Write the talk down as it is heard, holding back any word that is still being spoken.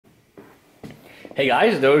Hey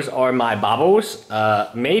guys, those are my baubles.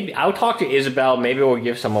 Maybe I'll talk to Isabel. Maybe we'll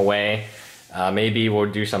give some away. Maybe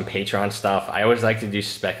we'll do some Patreon stuff. I always like to do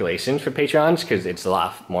speculations for Patreons because it's a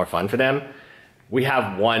lot more fun for them. We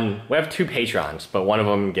have two Patrons, but one of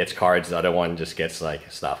them gets cards, the other one just gets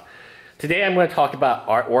like stuff. Today I'm going to talk about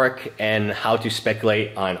artwork and how to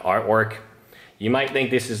speculate on artwork. You might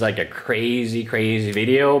think this is like a crazy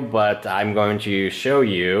video, but I'm going to show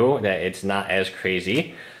you that it's not as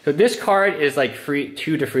crazy. So this card is like $2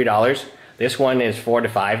 to $3. This one is $4 to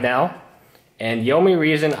 $5 now. And the only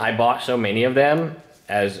reason I bought so many of them,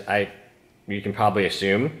 you can probably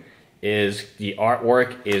assume, is the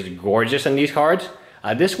artwork is gorgeous on these cards.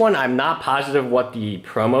 This one, I'm not positive what the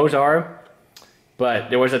promos are, but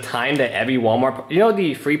there was a time that every Walmart, you know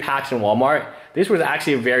the free packs in Walmart? This was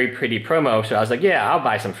actually a very pretty promo, so I was like, yeah, I'll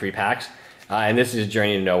buy some free packs. And this is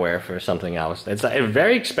Journey to Nowhere for something else. It's a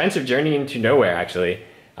very expensive Journey into Nowhere, actually.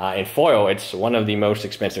 In foil, it's one of the most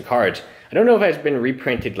expensive cards. I don't know if it's been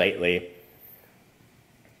reprinted lately.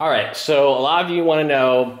 Alright, so a lot of you want to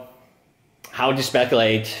know how to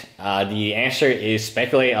speculate. The answer is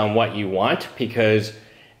speculate on what you want, because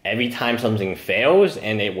every time something fails,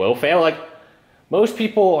 and it will fail, like most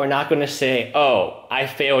people are not going to say, oh, I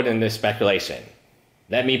failed in this speculation.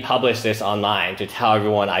 Let me publish this online to tell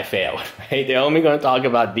everyone I failed. Right? They're only going to talk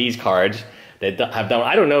about these cards that have done.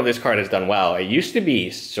 I don't know if this card has done well. It used to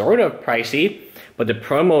be sort of pricey, but the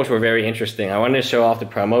promos were very interesting. I wanted to show off the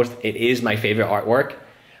promos. It is my favorite artwork.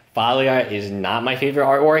 Falia is not my favorite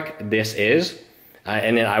artwork. This is.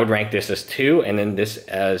 And then I would rank this as 2, and then this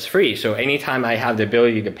as 3. So anytime I have the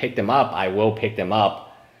ability to pick them up, I will pick them up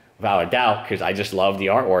without a doubt, because I just love the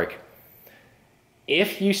artwork.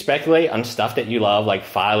 If you speculate on stuff that you love, like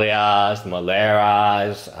Falias,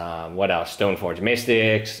 Maleras, what else? Stoneforge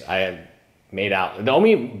Mystics, the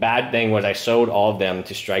only bad thing was I sold all of them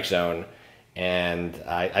to Strike Zone, and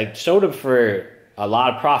I sold them for a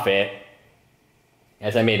lot of profit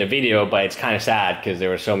as I made a video, but it's kind of sad because there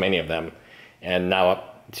were so many of them, and now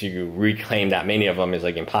to reclaim that many of them is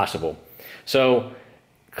like impossible. So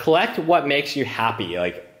collect what makes you happy.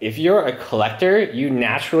 Like if you're a collector, you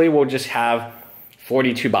naturally will just have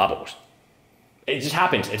 42 baubles. It just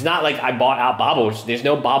happens. It's not like I bought out baubles. There's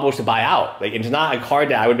no baubles to buy out. Like it's not a card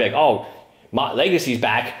that I would be like, oh, my Legacy's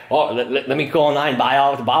back. Oh, let me go online and buy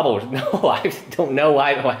all the baubles. No, I don't know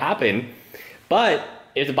what happened. But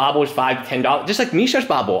if the bauble is $5 to $10, just like Misha's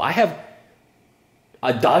bauble, I have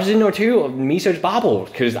a dozen or two of Misha's baubles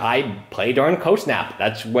because I play during Code Snap.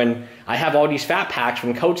 That's when I have all these fat packs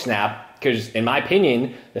from Code Snap, because in my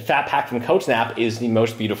opinion, the fat pack from Code Snap is the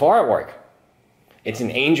most beautiful artwork. It's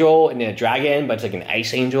an angel and a dragon, but it's like an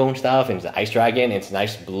ice angel and stuff, and it's an ice dragon. It's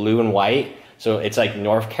nice blue and white. So it's like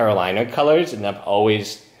North Carolina colors, and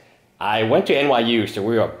I went to NYU, so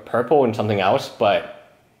we were purple and something else,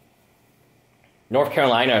 but North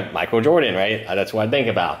Carolina, Michael Jordan, right? That's what I think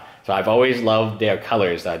about. So I've always loved their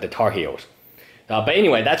colors, the Tar Heels. But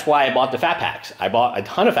anyway, that's why I bought the fat packs. I bought a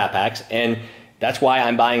ton of fat packs, and that's why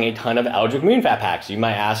I'm buying a ton of Eldritch Moon fat packs. You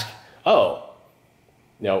might ask, oh,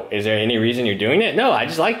 is there any reason you're doing it? No, I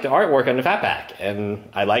just like the artwork on the fat pack, and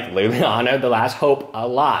I like Liliana, The Last Hope, a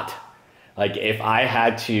lot. Like if I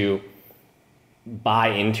had to buy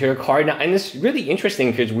into a card now, and this is really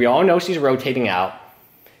interesting because we all know she's rotating out.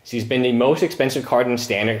 She's been the most expensive card in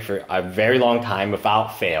Standard for a very long time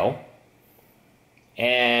without fail.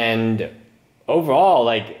 And overall,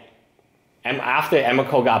 like after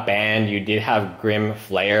Emiko got banned, you did have Grim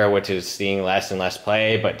Flare, which is seeing less and less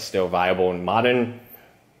play, but still viable in Modern.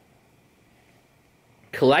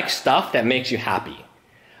 Collect stuff that makes you happy.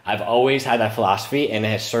 I've always had that philosophy, and it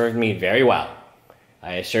has served me very well. It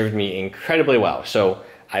has served me incredibly well. So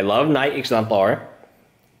I love Knight Exemplar.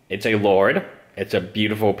 It's a Lord. It's a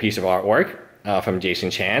beautiful piece of artwork from Jason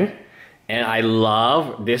Chan. And I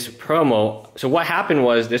love this promo. So what happened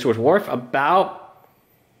was this was worth about,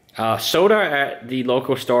 soda at the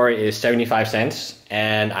local store is 75 cents.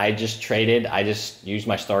 And I just used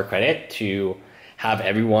my store credit to have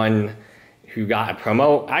everyone who got a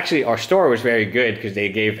promo. Actually, our store was very good because they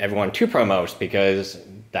gave everyone 2 promos, because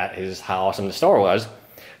that is how awesome the store was.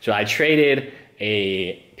 So I traded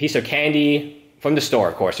a piece of candy from the store,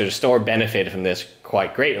 of course. So the store benefited from this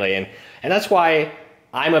quite greatly. And that's why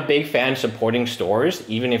I'm a big fan of supporting stores,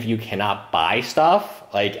 even if you cannot buy stuff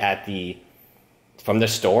like from the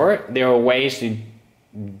store. There are ways to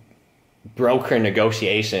broker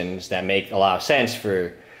negotiations that make a lot of sense.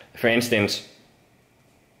 For instance,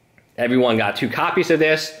 everyone got 2 copies of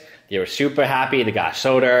this. They were super happy. They got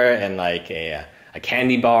soda and like a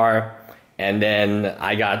candy bar. And then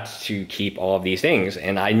I got to keep all of these things.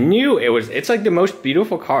 And I knew it's like the most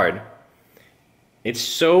beautiful card. It's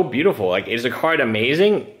so beautiful. Like, is the card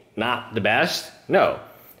amazing? Not the best? No.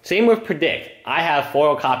 Same with Predict. I have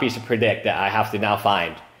foil copies of Predict that I have to now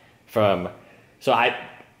find from. So I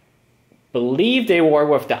believe they were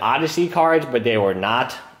with the Odyssey cards, but they were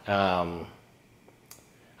not.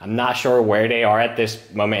 I'm not sure where they are at this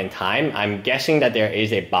moment in time. I'm guessing that there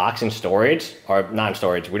is a box in storage, or not in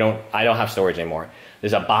storage. I don't have storage anymore.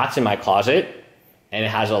 There's a box in my closet, and it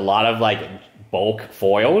has a lot of like bulk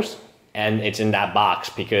foils, and it's in that box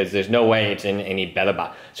because there's no way it's in any better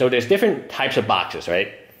box. So there's different types of boxes,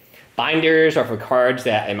 right? Binders are for cards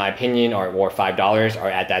that, in my opinion, are worth $5, or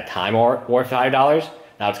at that time are worth $5.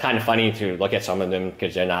 Now, it's kind of funny to look at some of them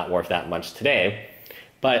because they're not worth that much today.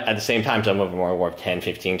 But at the same time, some of them are worth $10,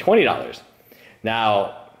 $15, $20.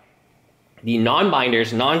 Now, the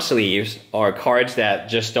non-binders, non-sleeves, are cards that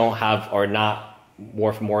just don't have, or not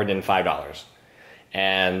worth more than $5.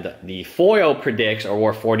 And the foil Predicts are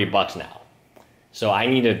worth $40 now. So I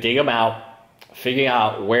need to dig them out, figure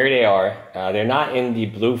out where they are. They're not in the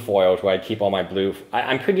blue foils where I keep all my blue.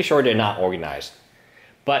 I'm pretty sure they're not organized.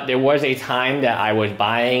 But there was a time that I was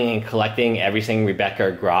buying and collecting everything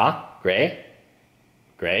Rebecca Gray,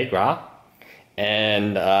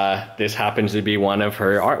 and this happens to be one of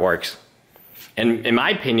her artworks. And in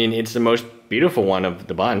my opinion, it's the most beautiful one of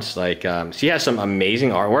the bunch. Like, she has some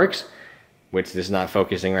amazing artworks, which is not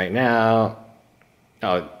focusing right now.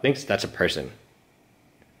 Oh, I think that's a person.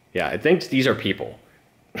 Yeah, I think these are people.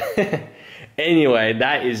 Anyway,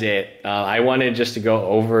 that is it. I wanted just to go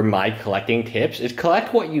over my collecting tips. Is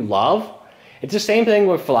collect what you love. It's the same thing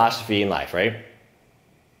with philosophy in life, right?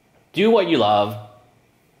 Do what you love,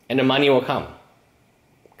 and the money will come.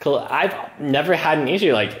 I've never had an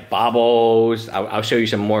issue like baubles. I'll show you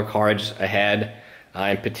some more cards ahead,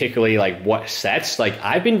 and particularly like what sets. Like,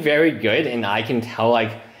 I've been very good, and I can tell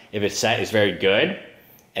like if a set is very good,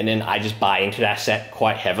 and then I just buy into that set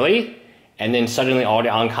quite heavily, and then suddenly all the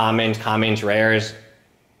uncommons, commons, rares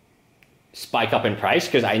spike up in price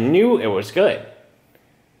because I knew it was good.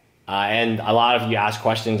 And a lot of you ask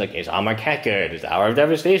questions like, is Amarket good? Is Hour of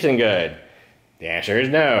Devastation good? The answer is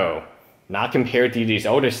no. Not compared to these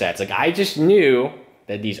older sets. Like, I just knew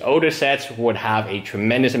that these older sets would have a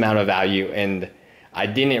tremendous amount of value, and I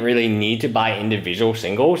didn't really need to buy individual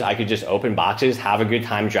singles. I could just open boxes, have a good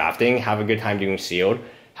time drafting, have a good time doing sealed,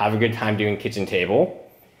 have a good time doing kitchen table,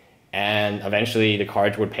 and eventually the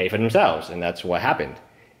cards would pay for themselves, and that's what happened.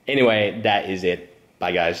 Anyway, that is it.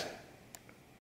 Bye, guys.